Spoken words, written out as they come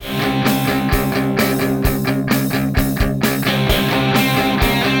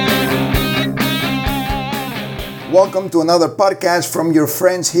Welcome to another podcast from your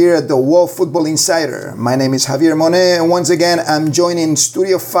friends here at the World Football Insider. My name is Javier Monet, and once again, I'm joined in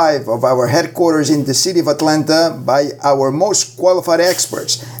Studio 5 of our headquarters in the city of Atlanta by our most qualified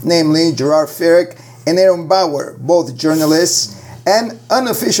experts, namely Gerard Ferrick and Aaron Bauer, both journalists and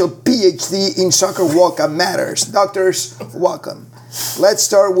unofficial PhD in soccer World Cup matters. Doctors, welcome. Let's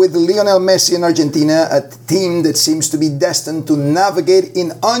start with Lionel Messi in Argentina, a team that seems to be destined to navigate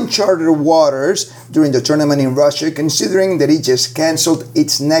in uncharted waters during the tournament in Russia, considering that it just canceled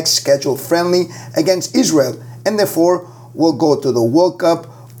its next scheduled friendly against Israel and therefore will go to the World Cup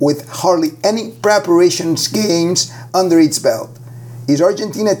with hardly any preparations games under its belt. Is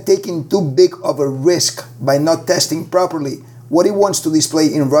Argentina taking too big of a risk by not testing properly what it wants to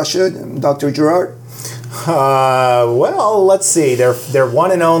display in Russia, Dr. Gerard? Well, let's see. Their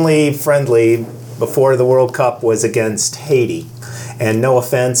one and only friendly before the World Cup was against Haiti. And no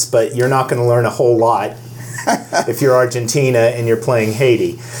offense, but you're not going to learn a whole lot if you're Argentina and you're playing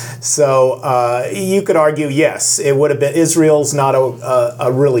Haiti. So you could argue, yes, it would have been. Israel's not a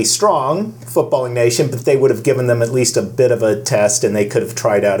really strong footballing nation, but they would have given them at least a bit of a test, and they could have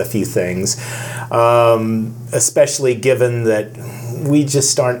tried out a few things, especially given that we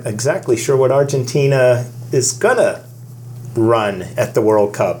just aren't exactly sure what Argentina is going to run at the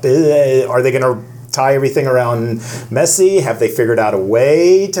World Cup. Are they going to tie everything around Messi? Have they figured out a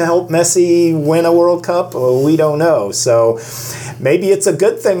way to help Messi win a World Cup? Well, we don't know. So maybe it's a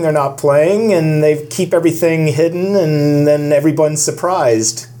good thing they're not playing and they keep everything hidden, and then everyone's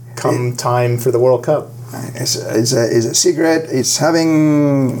surprised come time for the World Cup. It's a secret.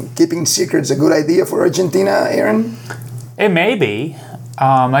 Keeping secrets a good idea for Argentina, Aaron? It may be.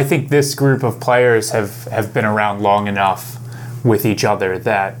 I think this group of players have been around long enough with each other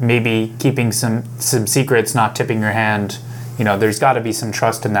that maybe keeping some secrets, not tipping your hand, there's got to be some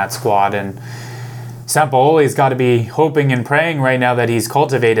trust in that squad. And Sampaoli's got to be hoping and praying right now that he's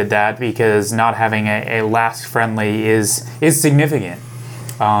cultivated that, because not having a last friendly is significant.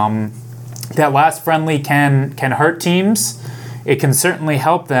 That last friendly can hurt teams. It can certainly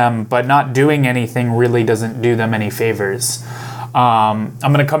help them, but not doing anything really doesn't do them any favors. I'm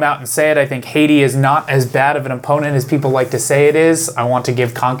going to come out and say it. I think Haiti is not as bad of an opponent as people like to say it is. I want to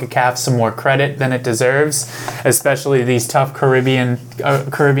give CONCACAF some more credit than it deserves, especially these tough Caribbean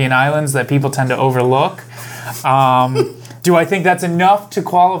islands that people tend to overlook. Do I think that's enough to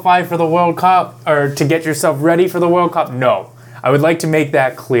qualify for the World Cup or to get yourself ready for the World Cup? No. I would like to make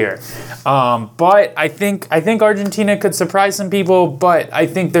that clear. But I think Argentina could surprise some people, but I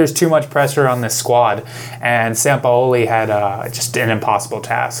think there's too much pressure on this squad, and Sampaoli had just an impossible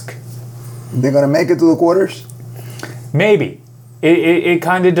task. They're going to make it to the quarters? Maybe. It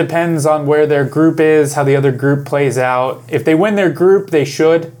kind of depends on where their group is, how the other group plays out. If they win their group, they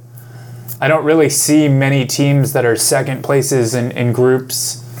should. I don't really see many teams that are second places in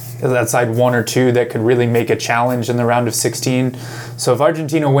groups outside one or two that could really make a challenge in the round of 16. So if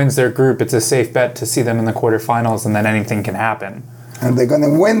Argentina wins their group, it's a safe bet to see them in the quarterfinals, and then anything can happen. And they're going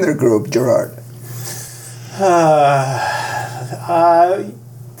to win their group, Gerard?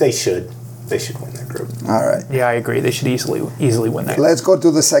 They should. They should win their group. All right. Yeah, I agree. They should easily win that. Let's go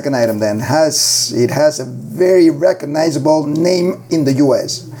to the second item then. It has a very recognizable name in the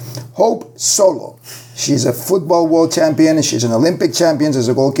U.S. Hope Solo. She's a football world champion. She's an Olympic champion as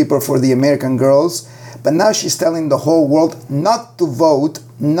a goalkeeper for the American girls. But now she's telling the whole world not to vote,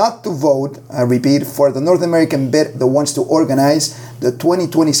 I repeat, for the North American bid that wants to organize the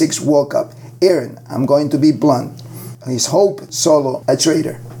 2026 World Cup. Aaron, I'm going to be blunt. Is Hope Solo a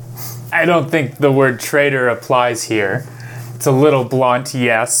traitor? I don't think the word traitor applies here. It's a little blunt,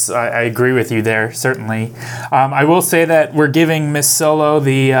 yes. I agree with you there, certainly. I will say that we're giving Ms. Solo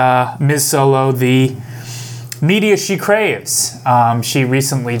the media she craves. She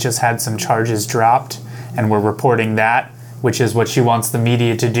recently just had some charges dropped, and we're reporting that, which is what she wants the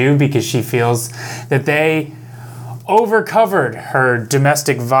media to do, because she feels that they overcovered her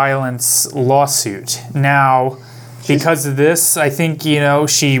domestic violence lawsuit. Now, because of this, I think,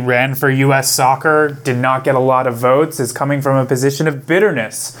 she ran for U.S. Soccer, did not get a lot of votes, is coming from a position of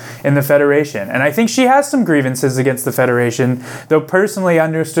bitterness in the Federation. And I think she has some grievances against the Federation, though personally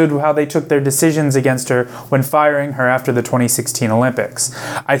understood how they took their decisions against her when firing her after the 2016 Olympics.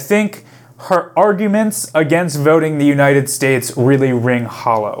 I think her arguments against voting the United States really ring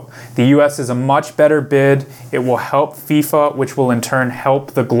hollow. The U.S. is a much better bid. It will help FIFA, which will in turn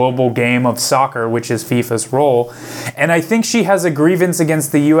help the global game of soccer, which is FIFA's role. And I think she has a grievance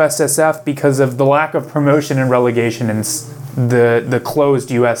against the USSF because of the lack of promotion and relegation in the closed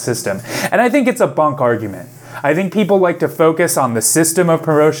U.S. system. And I think it's a bunk argument. I think people like to focus on the system of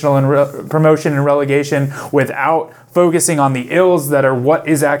promotion and relegation without focusing on the ills that are what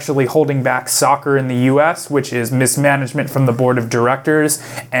is actually holding back soccer in the U.S., which is mismanagement from the board of directors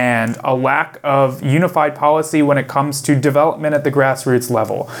and a lack of unified policy when it comes to development at the grassroots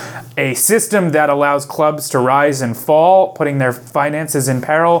level. A system that allows clubs to rise and fall, putting their finances in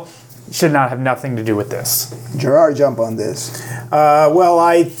peril, should not have nothing to do with this. Gerard, jump on this. Well,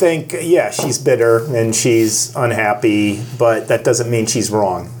 I think, she's bitter and she's unhappy, but that doesn't mean she's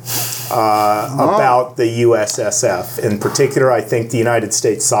wrong. About the USSF. In particular, I think the United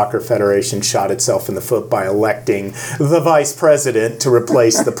States Soccer Federation shot itself in the foot by electing the vice president to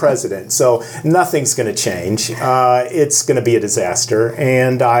replace the president. So nothing's going to change. It's going to be a disaster.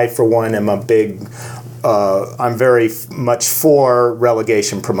 And I, for one, am I'm very much for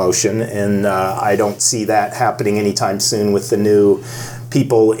relegation promotion, and I don't see that happening anytime soon with the new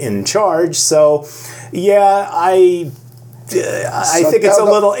people in charge. So, I think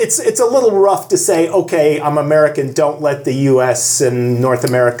it's a little rough to say, okay, I'm American, don't let the U.S. and North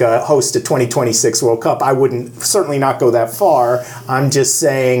America host a 2026 World Cup. I wouldn't certainly not go that far. I'm just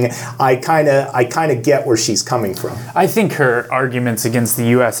saying I kind of get where she's coming from. I think her arguments against the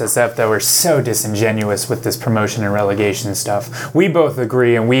USSF, though, are so disingenuous with this promotion and relegation stuff. We both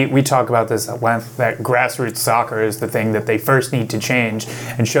agree, and we talk about this at length, that grassroots soccer is the thing that they first need to change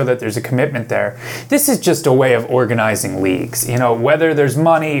and show that there's a commitment there. This is just a way of organizing leagues. Whether there's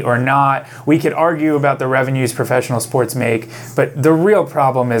money or not, we could argue about the revenues professional sports make, but the real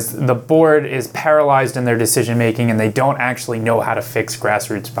problem is the board is paralyzed in their decision making and they don't actually know how to fix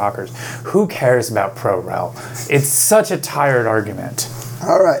grassroots soccer. Who cares about pro-rel? It's such a tired argument.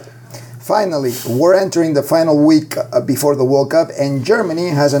 All right. Finally, we're entering the final week before the World Cup, and Germany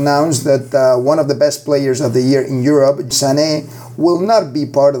has announced that one of the best players of the year in Europe, Sané, will not be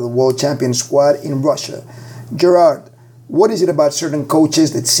part of the world champion squad in Russia. Gerard, what is it about certain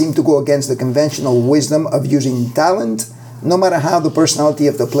coaches that seem to go against the conventional wisdom of using talent, no matter how the personality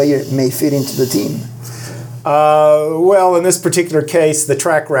of the player may fit into the team? Well, in this particular case, the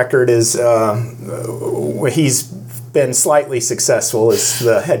track record is he's been slightly successful as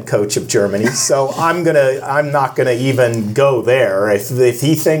the head coach of Germany. So I'm not gonna even go there. If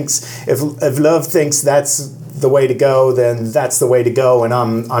Löw thinks that's the way to go, then that's the way to go, and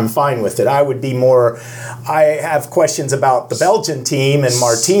I'm fine with it. I have questions about the Belgian team and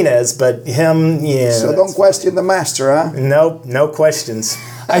Martinez, but him, So don't question the master, huh? Nope, no questions.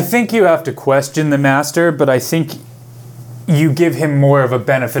 I think you have to question the master, but I think you give him more of a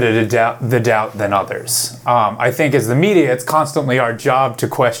benefit of the doubt than others. I think as the media, it's constantly our job to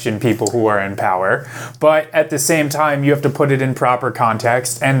question people who are in power. But at the same time, you have to put it in proper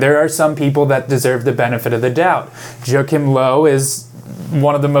context. And there are some people that deserve the benefit of the doubt. Joachim Löw is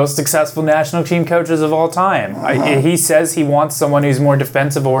one of the most successful national team coaches of all time. He says he wants someone who's more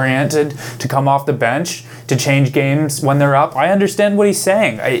defensive oriented to come off the bench, to change games when they're up. I understand what he's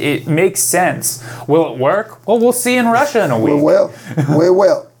saying. It makes sense. Will it work? Well, we'll see in Russia in a week. We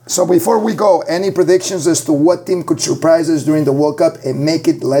will. So before we go, any predictions as to what team could surprise us during the World Cup and make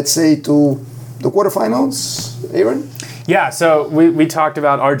it, let's say, to the quarterfinals, Aaron? Yeah, so we talked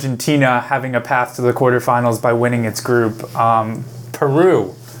about Argentina having a path to the quarterfinals by winning its group.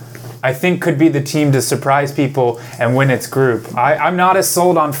 Peru, I think, could be the team to surprise people and win its group. I'm not as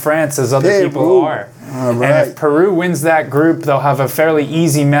sold on France as other people are. All right. And if Peru wins that group, they'll have a fairly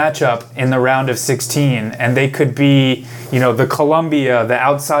easy matchup in the round of 16, and they could be, the Colombia, the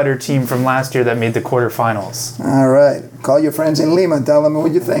outsider team from last year that made the quarterfinals. All right. Call your friends in Lima and tell them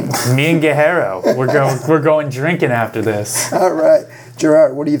what you think. Me and Guerrero, we're going drinking after this. All right.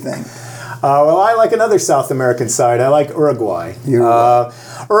 Gerard, what do you think? Well, I like another South American side. I like Uruguay.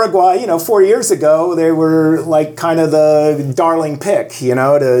 Uruguay, 4 years ago, they were like kind of the darling pick,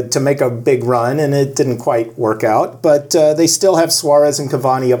 to make a big run, and it didn't quite work out. But they still have Suarez and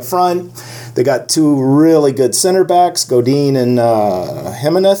Cavani up front. They got two really good center backs, Godin and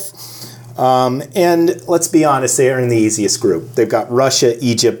Jimenez. And let's be honest, they are in the easiest group. They've got Russia,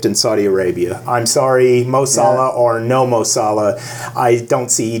 Egypt, and Saudi Arabia. I'm sorry, Mo Salah or no Mo Salah, I don't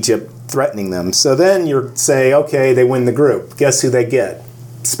see Egypt threatening them. So then you say, okay, they win the group. Guess who they get?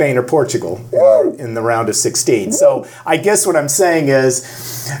 Spain or Portugal in the round of 16. So I guess what I'm saying is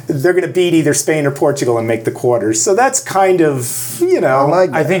they're going to beat either Spain or Portugal and make the quarters. So that's kind of,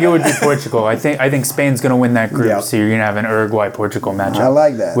 I think it would be Portugal. I think Spain's going to win that group, so you're going to have an Uruguay-Portugal matchup. I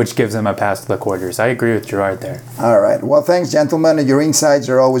like that. Which gives them a pass to the quarters. I agree with Gerard there. All right. Well, thanks, gentlemen. Your insights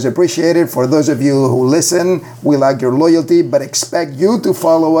are always appreciated. For those of you who listen, we like your loyalty, but expect you to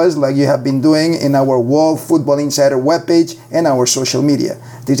follow us like you have been doing in our World Football Insider webpage and our social media.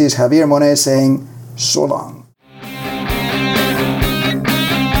 This is Javier Monet saying so long.